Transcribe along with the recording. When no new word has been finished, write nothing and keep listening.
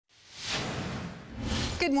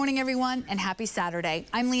Good morning, everyone, and happy Saturday.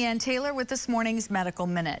 I'm LeAnne Taylor with this morning's Medical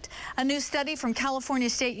Minute. A new study from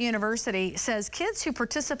California State University says kids who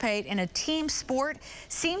participate in a team sport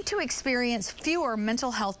seem to experience fewer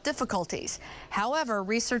mental health difficulties. However,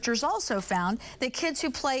 researchers also found that kids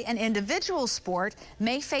who play an individual sport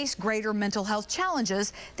may face greater mental health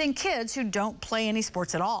challenges than kids who don't play any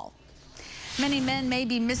sports at all. Many men may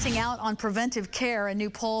be missing out on preventive care. A new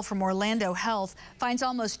poll from Orlando Health finds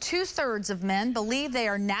almost 2/3 of men believe they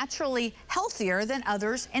are naturally healthier than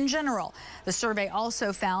others in general. The survey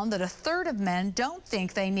also found that 1/3 of men don't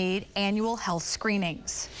think they need annual health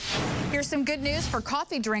screenings. Here's some good news for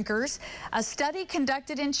coffee drinkers. A study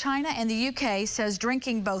conducted in China and the UK says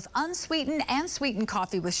drinking both unsweetened and sweetened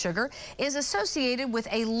coffee with sugar is associated with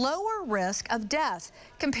a lower risk of death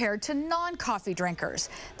compared to non-coffee drinkers.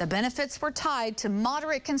 The benefits were tied to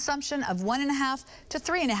moderate consumption of 1.5 to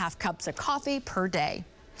 3.5 cups of coffee per day.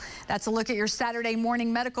 That's a look at your Saturday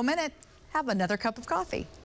morning Medical Minute. Have another cup of coffee.